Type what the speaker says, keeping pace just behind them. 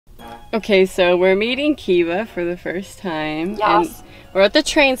Okay, so we're meeting Kiba for the first time. Yes. And we're at the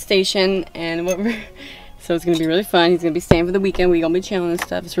train station, and so it's gonna be really fun. He's gonna be staying for the weekend. We're gonna be chilling and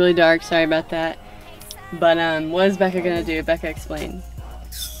stuff. It's really dark. Sorry about that. But what is Becca gonna do? Becca, explain.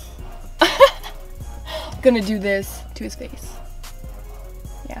 I'm gonna do this to his face.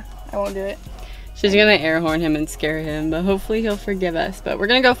 Yeah, I won't do it. She's gonna air horn him and scare him, but hopefully he'll forgive us. But we're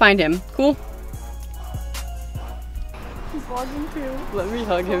gonna go find him. Cool? He's vlogging too. Let me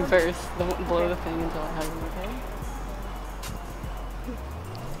hug him first. Don't blow the thing until I hug him, okay?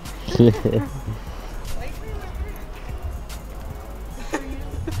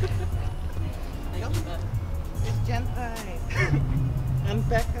 It's Genpai and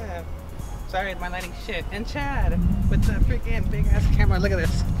Becca. Sorry, my lighting shit. And Chad with the freaking big ass camera. Look at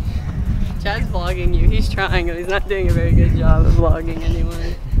this. Chad's vlogging you. He's trying, but he's not doing a very good job of vlogging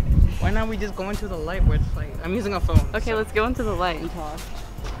anyone. Why not we just go into the light where it's like, I'm using a phone. Okay, so. let's go into the light and talk.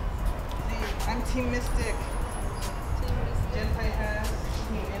 I'm Team Mystic. Genpai has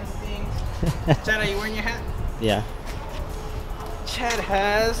Team Instinct. Chad, are you wearing your hat? Yeah. Chad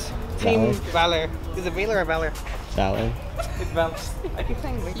has Team Valor. Is it Valor or Valor? Valor. It's Valor. I keep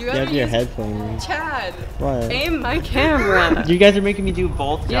saying Valor. You You have your headphones. Chad, What? aim my camera. You guys are making me do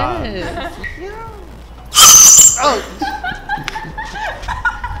both jobs. Yes. Oh!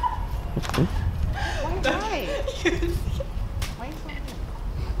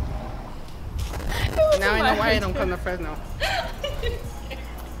 Now I know why I don't come to Fresno.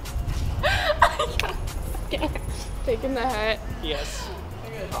 Taking the hat. Yes.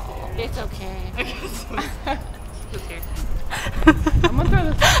 It's okay. It's okay. I'm gonna try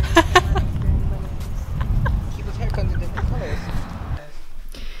to keep his hair comes in different colors.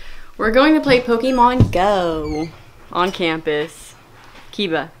 We're going to play Pokemon Go on campus.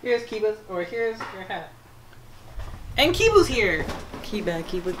 Kiba. Here's Kiba's, or here's your hat. And Kiba's here. Kiba.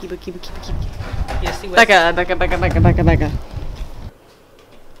 Yes, he was. Becca.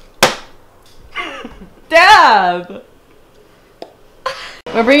 Dab!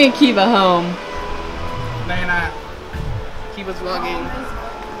 We're bringing Kiba home. No, you're not. Kiba's vlogging.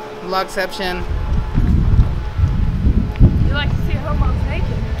 Vlogception. You like to see homos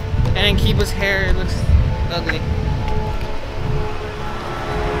naked? And then Kiba's hair looks ugly. It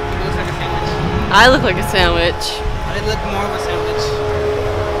looks like a sandwich. I look like a sandwich. I look more of a sandwich.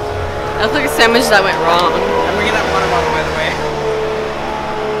 I look like a sandwich that went wrong. I'm bringing that water bottle, by the way.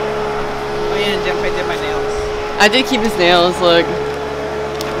 Oh yeah, and Genpai did my nails. I did keep his nails, look.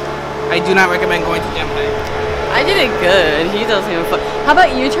 I do not recommend going to Genpai. I did it good. He doesn't even fuck. How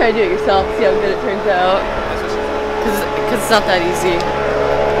about you try to do it yourself, see how good it turns out? That's what she said. Cause it's not that easy.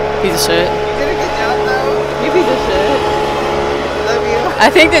 Piece of shit. You did a good job, though. You piece of shit. Love you. I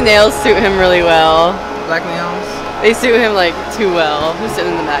think the nails suit him really well. Black nails. They suit him like too well. Who's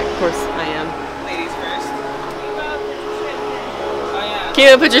sitting in the back? Of course I am. Ladies first. Oh yeah.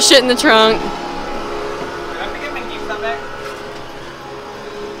 Kiba, put your shit in the trunk. Did I forget my GameStop bag?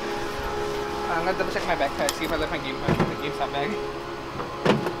 I'm gonna double check my backpack, see if I left my GameStop bag.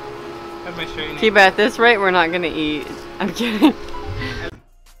 That's my shirt. Kiba, at this rate, we're not gonna eat. I'm kidding.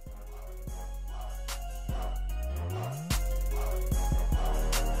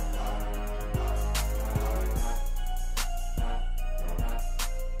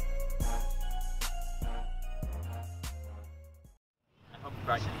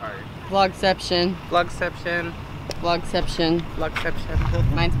 Vlogception. Vlogception. Vlogception.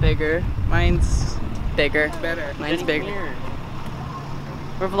 Vlogception. Mine's bigger. Mine's Bigger. better. Mine's Getting bigger. clearer.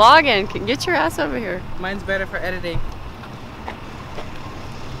 We're vlogging. Get your ass over here. Mine's better for editing.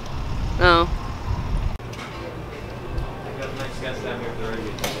 Oh. I got a nice guest down here for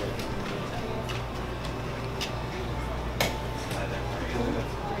the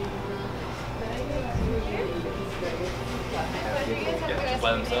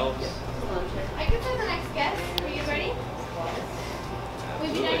by themselves. I can send the next guest. Are you ready? Will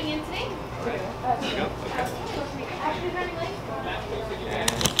you be dining in today? There you go. Okay. Actually, running late. And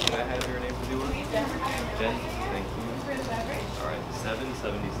can I have your name for the order? Jen. Thank you. All right.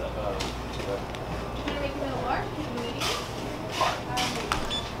 777. You want to make it a large? Medium?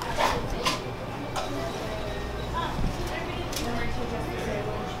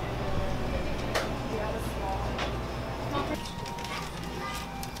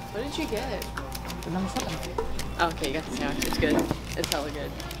 What did you get? The number 7. Oh, okay, you got the sandwich. It's good. It's hella good.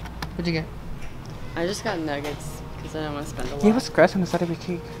 What'd you get? I just got nuggets because I don't want to spend a lot. You have a scratch on the side of your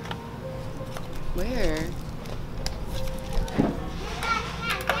cheek. Where?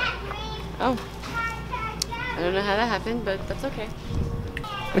 Oh. I don't know how that happened, but that's okay.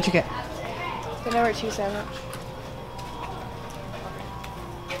 What'd you get? The number 2 sandwich.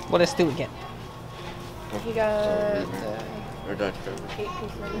 What does Stewie get? He got Or Dr. Pepper.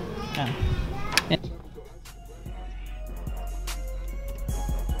 8-piece lemon. Yeah.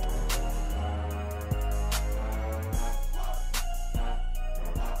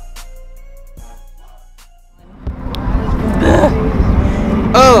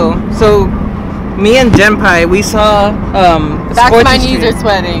 Oh, so me and Genpai, we saw The back of sports my knees stream. are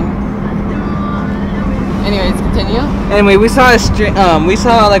sweating. Anyways, continue. Anyway, we saw a stream. We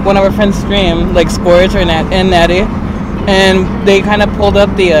saw like one of our friends stream, like Sports or and Natty, and they kind of pulled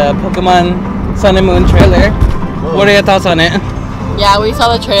up the Pokemon Sun and Moon trailer. What are your thoughts on it? Yeah, we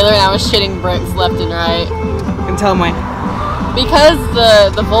saw the trailer and I was shitting bricks left and right. You can tell my. Because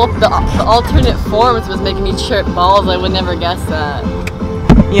the alternate forms was making me trip balls, I would never guess that.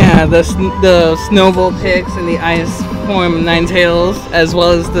 Yeah, the Snow Vulpix and the Ice form Ninetales, as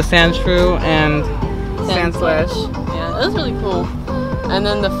well as the Sandshrew and Sandslash. Yeah, that was really cool. And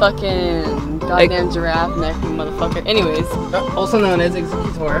then the fucking goddamn giraffe neck motherfucker. Anyways, Also known as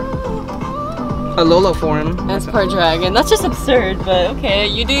Executor. A Lolo form. that's part dragon. That's just absurd, but okay.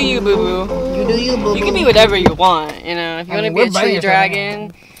 You do you, boo boo. You do you, boo. You can be whatever you want, you know. If you want to be we're a biased tree right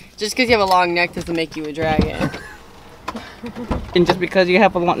dragon, just because you have a long neck doesn't make you a dragon. And just because you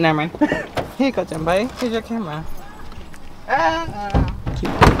have a long. Never mind. Here you go, Genpai. Here's your camera.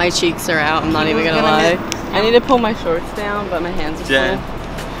 My cheeks are out, I'm not even gonna lie. I need to pull my shorts down, but my hands are Jen. full.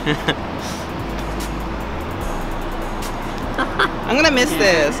 I'm gonna miss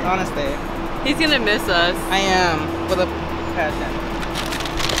this, honestly. He's gonna miss us. I am, with a passion.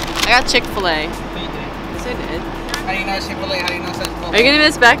 I got Chick-fil-A. What are you doing? Yes, I did. How do you know Chick-fil-A? How do you know such Are you gonna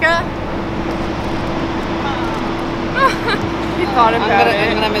miss Becca? He thought about it.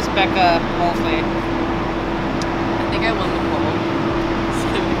 I'm gonna miss Becca mostly. I think I won the poll.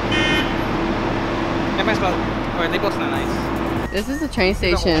 Everybody's both, or they both smell nice. This is the train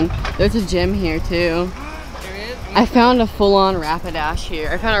station. There's a gym here too. There is. I found a full-on Rapidash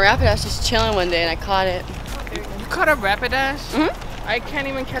here. I found a Rapidash just chilling one day and I caught it. You caught a Rapidash? Mhm. I can't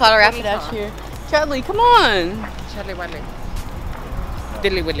even catch Caught a a Rapidash here. Chadley, come on. Charlie Wadley.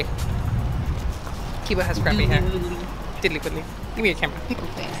 Diddly Widdly. Kiba has crappy hair. Diddly Widdly. Give me your camera. Pickle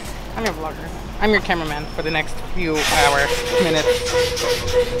face. I'm your vlogger. I'm your cameraman for the next few hours, minutes.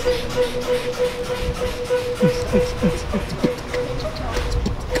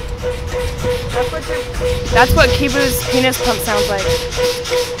 That's what Kiba's penis pump sounds like.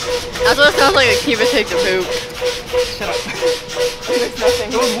 That's what it sounds like a Kiba takes a poop. Shut up. There's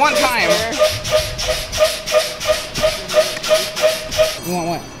nothing. It was one time. You want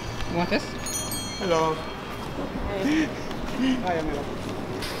what? You want this? Hello. Hi, amigo.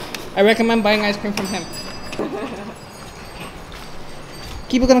 I recommend buying ice cream from him.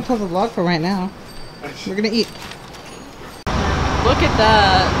 Keep gonna close the vlog for right now. We're gonna eat. Look at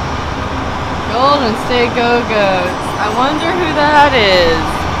that. Golden State Go-Go's. I wonder who that is.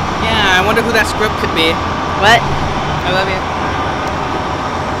 Yeah, I wonder who that script could be. What? I love you.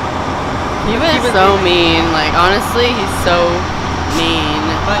 Kiba is so mean. Like, honestly, he's so mean.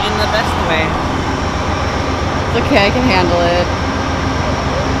 But in the best way. It's okay, I can handle it.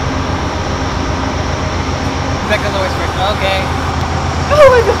 Becca's always first. Okay. Oh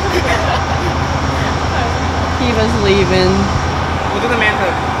my god. Kiba's leaving. We'll do the man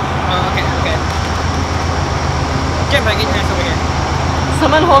hug. Oh, okay, okay. Get back, get your hands over here.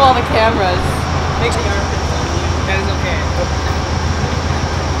 Someone hold all the cameras. Make sure That is okay.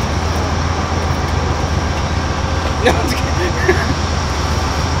 No, I'm just kidding.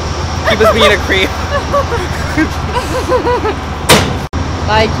 Kiba's being a creep.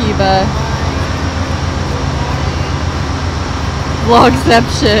 Bye, Kiba.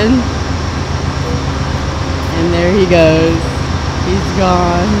 Vlogception. And there he goes. He's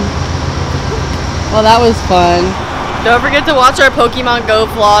gone. Well, that was fun. Don't forget to watch our Pokemon Go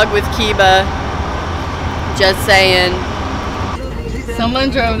vlog with Kiba. Just saying. Someone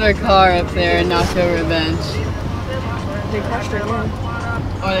drove their car up there and knocked over a bench. They crashed again.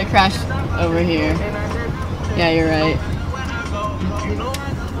 Or they crashed over here. Yeah, you're right.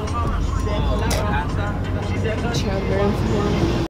 Chandler.